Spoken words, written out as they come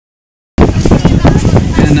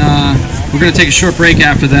We're going to take a short break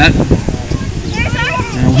after that.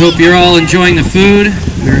 We hope you're all enjoying the food.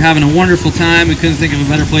 We're having a wonderful time. We couldn't think of a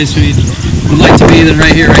better place we'd like to be than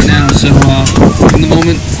right here, right now. So, in the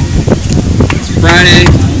moment, it's Friday.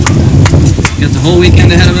 We got the whole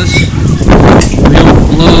weekend ahead of us. We're going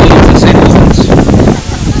below to St. Albans.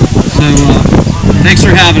 So, thanks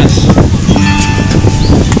for having us.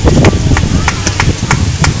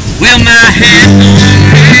 Well, my head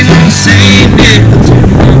ain't gonna say it.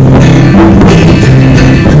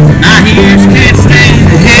 My ears can't stand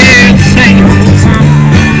to hear the same old song.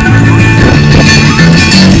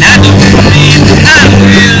 And I don't believe the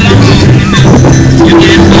highway long enough. You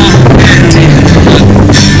get home early.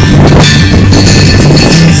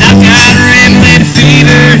 'Cause I've got rambling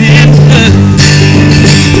fever in the blood.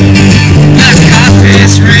 I caught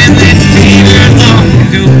this rambling fever long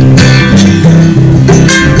ago.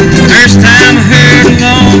 First time I heard a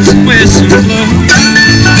lonesome whistle blow.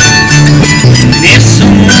 And if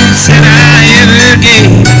someone said I ever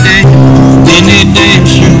gave a damn, then they damn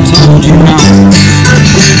sure told you wrong.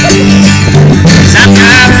 'Cause I've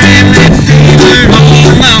got rambling fever all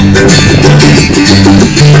along.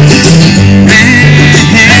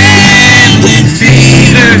 Rambling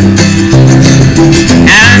fever,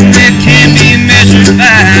 and it can be measured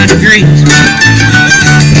by degrees.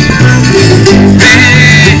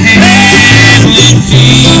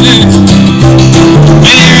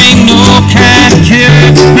 There ain't no kind of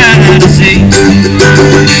cure for my disease.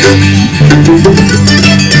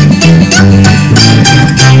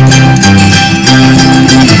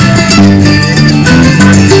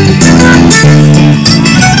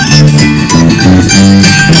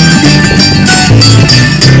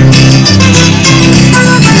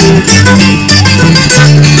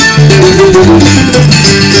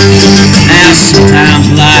 Now sometimes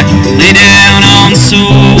I like to lay down on the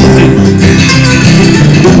sofa.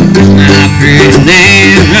 My pretty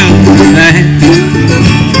little back.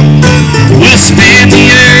 We'll spend the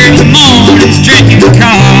early mornings drinking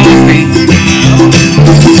coffee,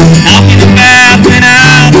 talking about when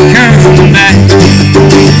I'll be coming back.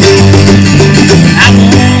 I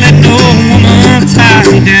won't let no woman tie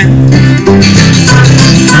me down.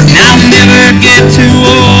 I'll never get too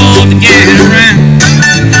old to get around.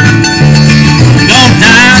 Don't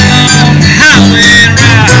die along the highway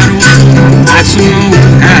right away like some old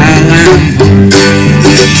Highland.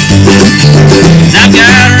 'Cause I've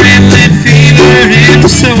got rambling fever in my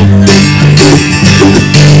soul.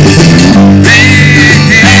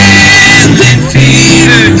 Rambling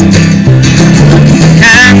fever,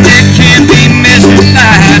 kind that can't be measured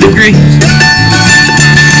by degrees.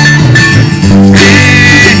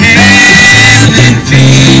 Rambling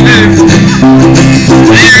fever,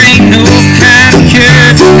 there ain't no kind of cure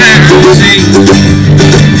for my disease.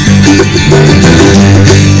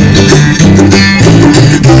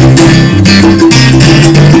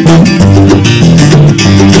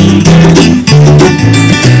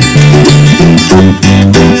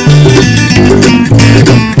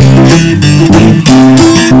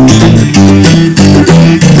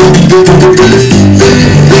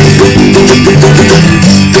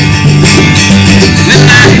 When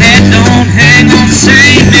my head don't hang on the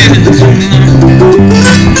same news too long,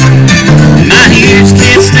 my ears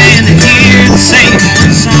can't stand to hear the same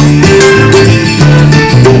old song.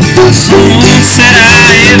 Someone said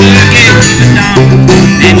I ever gave a damn,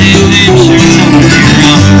 and they sure told me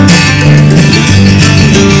wrong.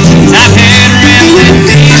 'Cause I've had rambling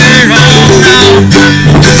fever all along.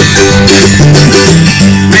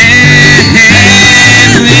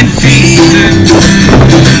 Rambling fever,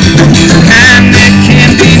 kind that can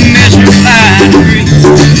be measured by degrees.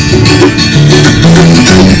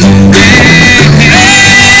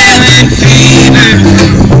 Rambling fever,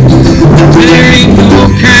 there ain't no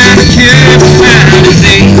kind of cure for my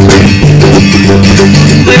disease.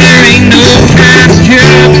 There ain't no kind of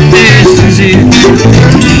cure for this disease.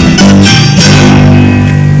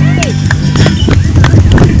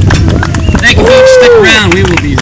 Thank you, folks. Stick around.